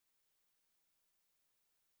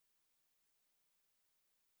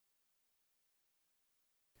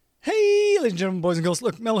Hey, ladies and gentlemen, boys and girls.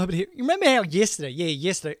 Look, Mel Herbert here. You remember how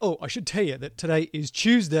yesterday. Oh, I should tell you that today is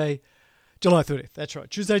Tuesday, July 30th. That's right,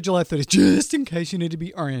 Tuesday, July 30th, just in case you need to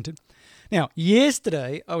be oriented. Now,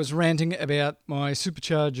 yesterday I was ranting about my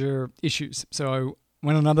supercharger issues. So I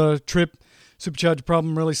went on another trip, supercharger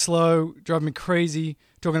problem, really slow, driving me crazy,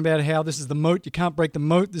 talking about how this is the moat, you can't break the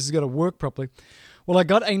moat, this has got to work properly. Well, I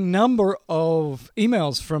got a number of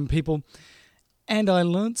emails from people, and I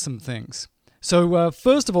learned some things. So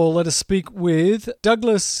first of all, let us speak with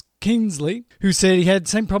Douglas Kingsley, who said he had the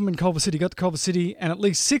same problem in Culver City. He got to Culver City, and at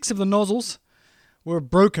least 6 of the nozzles were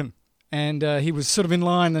broken. And he was sort of in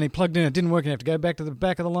line, then he plugged in, it didn't work, and he had to go back to the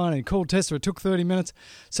back of the line, and he called Tesla, it took 30 minutes.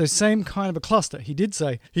 So same kind of a cluster. He did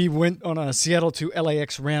say he went on a Seattle to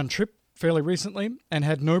LAX round trip fairly recently and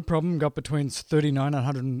had no problem, got between 39 and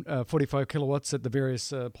 145 kilowatts at the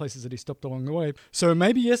various places that he stopped along the way. So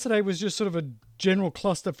maybe yesterday was just sort of a general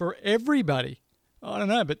cluster for everybody. I don't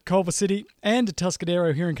know, but Culver City and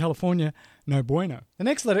Tuscadero here in California, no bueno. The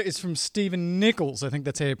next letter is from Stephen Nichols. I think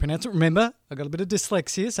that's how you pronounce it. Remember, I got a bit of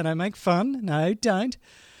dyslexia, so don't make fun. No, don't.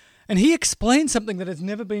 And he explained something that has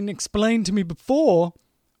never been explained to me before,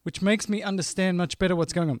 which makes me understand much better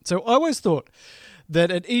what's going on. So I always thought that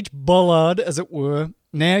at each bollard, as it were,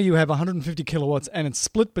 now you have 150 kilowatts and it's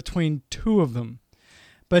split between 2 of them.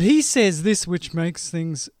 But he says this, which makes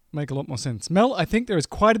things make a lot more sense. Mel, I think there is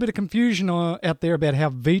quite a bit of confusion out there about how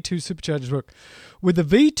V2 superchargers work. With the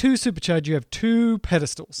V2 supercharger, you have 2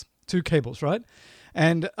 pedestals, 2 cables, right?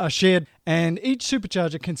 And are shared. And each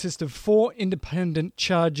supercharger consists of 4 independent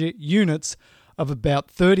charger units of about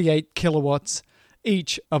 38 kilowatts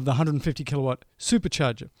each of the 150 kilowatt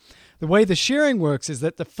supercharger. The way the sharing works is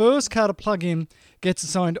that the first car to plug in gets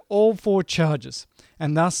assigned all 4 charges,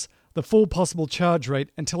 and thus the full possible charge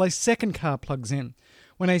rate until a second car plugs in.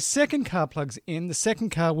 When a second car plugs in, the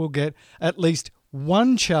second car will get at least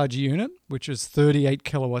 1 charger unit, which is 38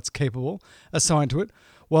 kilowatts capable, assigned to it,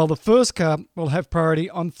 while the first car will have priority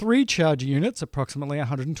on 3 charger units, approximately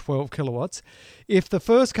 112 kilowatts. If the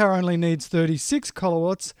first car only needs 36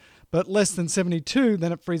 kilowatts, but less than 72,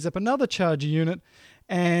 then it frees up another charger unit,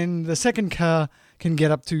 and the second car can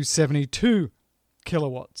get up to 72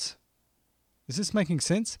 kilowatts. Is this making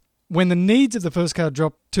sense? When the needs of the first car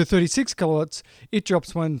drop to 36 kilowatts, it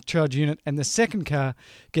drops 1 charge unit, and the second car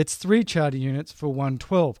gets 3 charger units for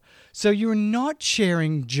 112. So you're not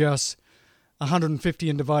sharing just 150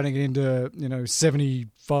 and dividing it into,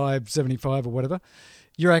 75 or whatever.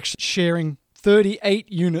 You're actually sharing 38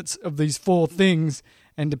 units of these 4 things,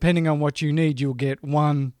 and depending on what you need, you'll get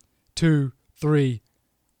 1, 2, 3,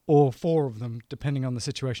 or 4 of them, depending on the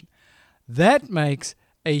situation. That makes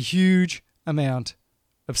a huge amount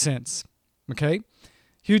of sense, okay?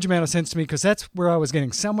 Huge amount of sense to me, because that's where I was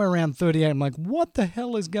getting somewhere around 38. I'm like, what the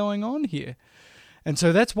hell is going on here? And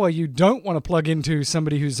so that's why you don't want to plug into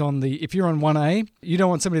somebody who's if you're on 1A, you don't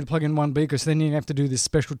want somebody to plug in 1B, because then you have to do this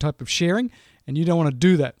special type of sharing, and you don't want to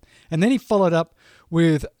do that. And then he followed up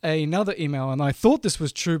with another email, and I thought this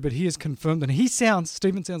was true, but he has confirmed, and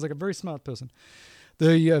Stephen sounds like a very smart person.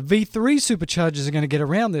 The V3 superchargers are going to get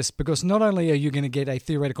around this, because not only are you going to get a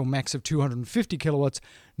theoretical max of 250 kilowatts,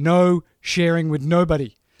 no sharing with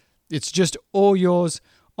nobody. It's just all yours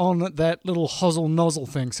on that little hosel nozzle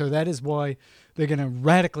thing. So that is why they're going to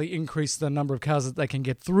radically increase the number of cars that they can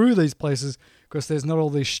get through these places, because there's not all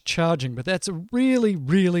this charging. But that's a really,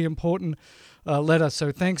 really important letter.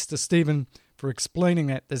 So thanks to Stephen for explaining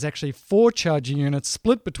that. There's actually 4 charging units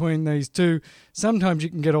split between these 2. Sometimes you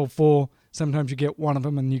can get all 4. Sometimes you get 1 of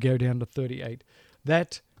them and you go down to 38.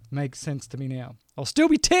 That makes sense to me now. I'll still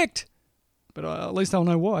be ticked, but at least I'll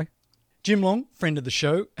know why. Jim Long, friend of the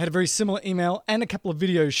show, had a very similar email and a couple of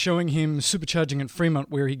videos showing him supercharging in Fremont,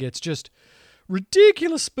 where he gets just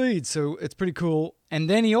ridiculous speed. So it's pretty cool. And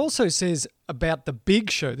then he also says about the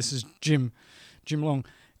Big Show. This is Jim Long.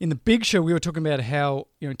 In the Big Show, we were talking about how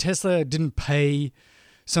Tesla didn't pay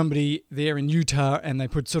somebody there in Utah, and they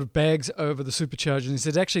put sort of bags over the supercharger. And he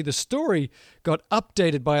said actually the story got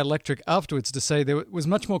updated by Electric afterwards to say it was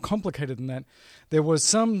much more complicated than that. There was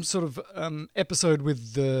some sort of episode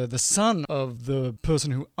with the son of the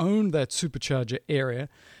person who owned that supercharger area.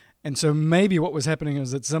 And so maybe what was happening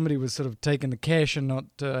is that somebody was sort of taking the cash and not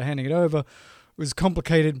handing it over. It was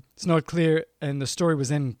complicated. It's not clear. And the story was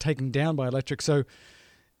then taken down by Electric. So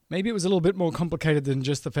maybe it was a little bit more complicated than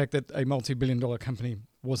just the fact that a multi-billion-dollar company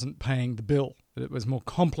wasn't paying the bill. It was more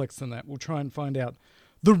complex than that. We'll try and find out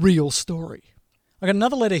the real story. I got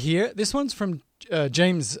another letter here. This one's from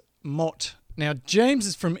James Mott. Now, James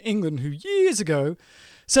is from England, who years ago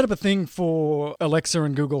set up a thing for Alexa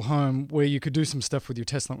and Google Home where you could do some stuff with your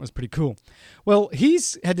Tesla. It was pretty cool. Well,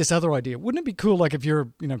 he's had this other idea. Wouldn't it be cool, like if you're,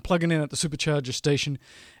 plugging in at the supercharger station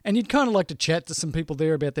and you'd kind of like to chat to some people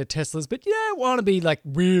there about their Teslas, but you don't want to be like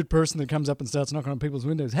weird person that comes up and starts knocking on people's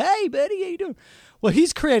windows. Hey, buddy, how you doing? Well,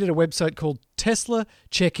 he's created a website called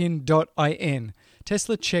TeslaCheckIn.in.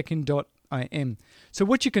 TeslaCheckIn.in. So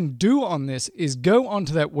what you can do on this is go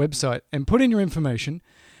onto that website and put in your information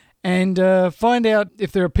and find out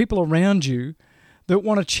if there are people around you that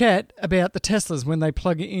want to chat about the Teslas when they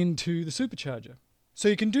plug into the supercharger. So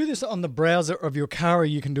you can do this on the browser of your car or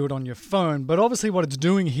you can do it on your phone, but obviously what it's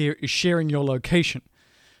doing here is sharing your location.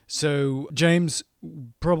 So, James,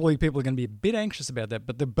 probably people are going to be a bit anxious about that,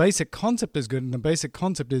 but the basic concept is good, and the basic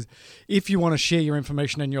concept is if you want to share your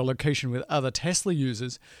information and your location with other Tesla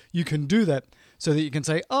users, you can do that so that you can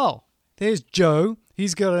say, oh, there's Joe,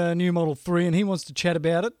 he's got a new Model 3 and he wants to chat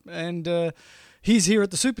about it, and he's here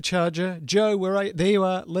at the supercharger. Joe, where are you? There you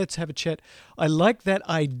are, let's have a chat. I like that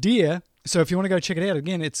idea, so if you want to go check it out,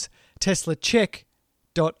 again, it's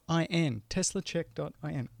TeslaCheck.in,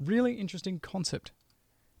 TeslaCheck.in. Really interesting concept.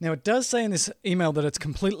 Now, it does say in this email that it's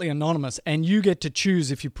completely anonymous, and you get to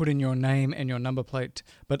choose if you put in your name and your number plate,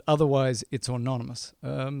 but otherwise it's anonymous.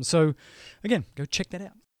 So, again, go check that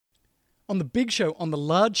out. On the big show, on the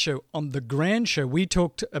large show, on the grand show, we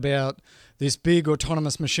talked about this big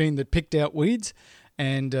autonomous machine that picked out weeds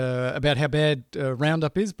and about how bad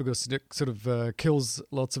Roundup is because it sort of kills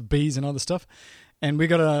lots of bees and other stuff. And we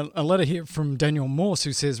got a letter here from Daniel Morse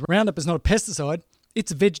who says, Roundup is not a pesticide,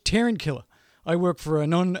 it's a vegetarian killer. I work for a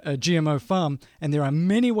non-GMO farm, and there are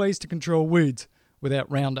many ways to control weeds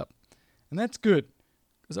without Roundup. And that's good,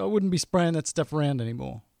 because I wouldn't be spraying that stuff around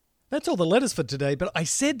anymore. That's all the letters for today, but I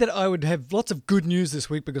said that I would have lots of good news this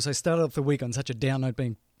week because I started off the week on such a down note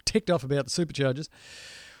being ticked off about the superchargers.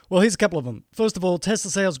 Well, here's a couple of them. First of all,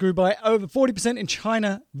 Tesla sales grew by over 40% in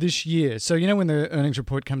China this year. So, when the earnings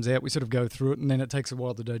report comes out, we sort of go through it, and then it takes a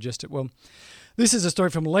while to digest it. Well, this is a story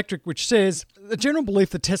from Electric which says the general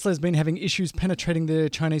belief that Tesla has been having issues penetrating the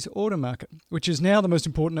Chinese auto market, which is now the most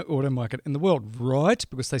important auto market in the world, right?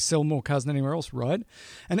 Because they sell more cars than anywhere else, right?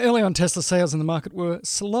 And early on, Tesla sales in the market were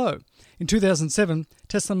slow. In 2007,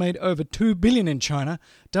 Tesla made over $2 billion in China,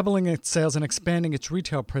 doubling its sales and expanding its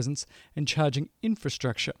retail presence and charging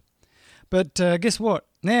infrastructure. But guess what?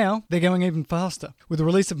 Now they're going even faster. With the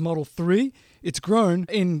release of Model 3, it's grown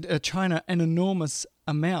in China an enormous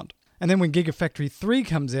amount. And then when Gigafactory 3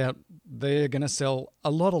 comes out, they're going to sell a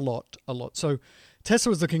lot. So Tesla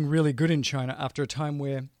was looking really good in China after a time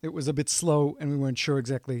where it was a bit slow and we weren't sure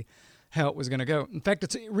exactly how it was going to go. In fact,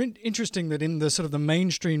 it's interesting that in the sort of the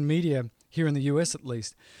mainstream media, here in the US at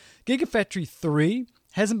least, Gigafactory 3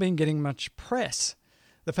 hasn't been getting much press.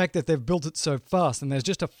 The fact that they've built it so fast, and there's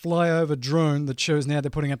just a flyover drone that shows now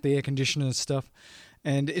they're putting up the air conditioner stuff,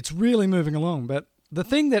 and it's really moving along. But the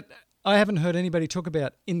thing that I haven't heard anybody talk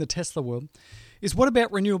about in the Tesla world is what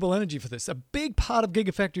about renewable energy for this? A big part of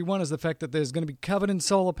Gigafactory 1 is the fact that there's going to be covered in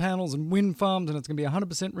solar panels and wind farms, and it's going to be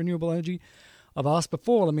 100% renewable energy. I've asked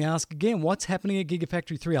before, let me ask again, what's happening at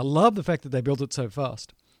Gigafactory 3? I love the fact that they built it so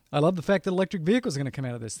fast. I love the fact that electric vehicles are going to come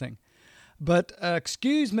out of this thing. But,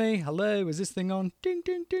 excuse me, hello, is this thing on? Ding,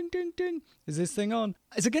 ding, ding, ding, ding. Is this thing on?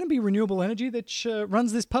 Is it going to be renewable energy that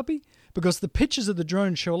runs this puppy? Because the pictures of the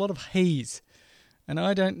drone show a lot of haze. And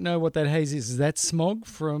I don't know what that haze is. Is that smog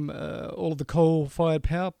from all of the coal-fired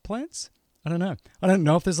power plants? I don't know. I don't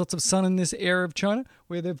know if there's lots of sun in this area of China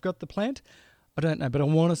where they've got the plant. I don't know, but I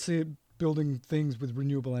want to see it building things with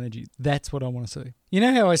renewable energy. That's what I want to see. You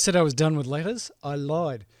know how I said I was done with letters? I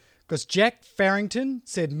lied. Because Jack Farrington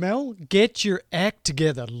said, Mel, get your act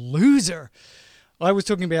together, loser. I was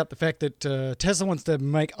talking about the fact that Tesla wants to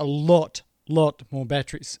make a lot more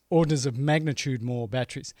batteries, orders of magnitude more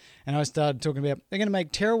batteries. And I started talking about, they're going to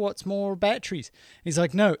make terawatts more batteries. He's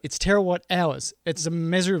like, no, it's terawatt hours. It's a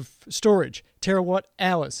measure of storage, terawatt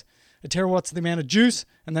hours. A terawatt's the amount of juice,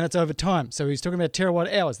 and then it's over time. So he's talking about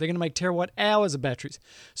terawatt hours. They're going to make terawatt hours of batteries.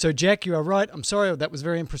 So, Jack, you are right. I'm sorry, that was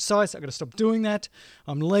very imprecise. I've got to stop doing that.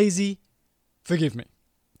 I'm lazy. Forgive me.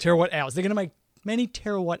 Terawatt hours. They're going to make many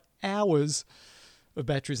terawatt hours of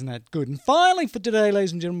batteries, and that good. And finally, for today,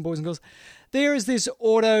 ladies and gentlemen, boys and girls, there is this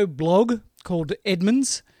auto blog called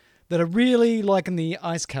Edmunds that are really liking the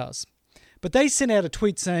ICE cars. But they sent out a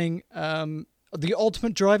tweet saying, the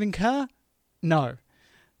ultimate driving car? No.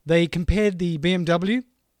 They compared the BMW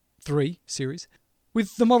 3 Series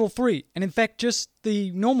with the Model 3, and in fact just the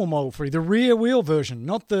normal Model 3, the rear wheel version,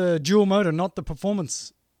 not the dual motor, not the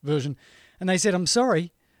performance version. And they said, I'm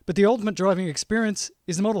sorry, but the ultimate driving experience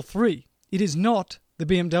is the Model 3. It is not the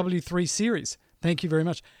BMW 3 Series. Thank you very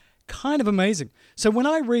much. kind of amazing. So when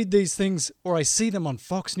I read these things or I see them on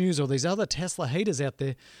Fox News or these other Tesla haters out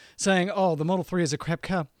there saying, oh, the Model 3 is a crap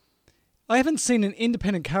car, I haven't seen an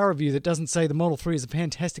independent car review that doesn't say the Model 3 is a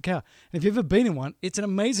fantastic car. And if you've ever been in one, it's an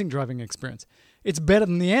amazing driving experience. It's better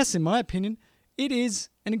than the S, in my opinion. It is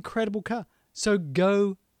an incredible car. So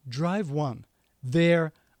go drive one.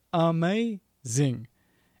 They're amazing.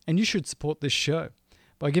 And you should support this show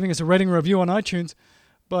by giving us a rating and review on iTunes,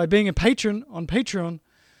 by being a patron on Patreon,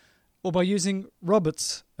 or by using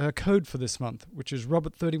Robert's code for this month, which is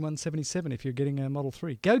Robert3177 if you're getting a Model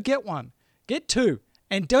 3. Go get one. Get two.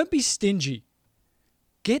 And don't be stingy.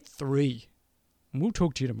 Get three. And we'll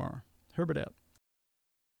talk to you tomorrow. Herbert out.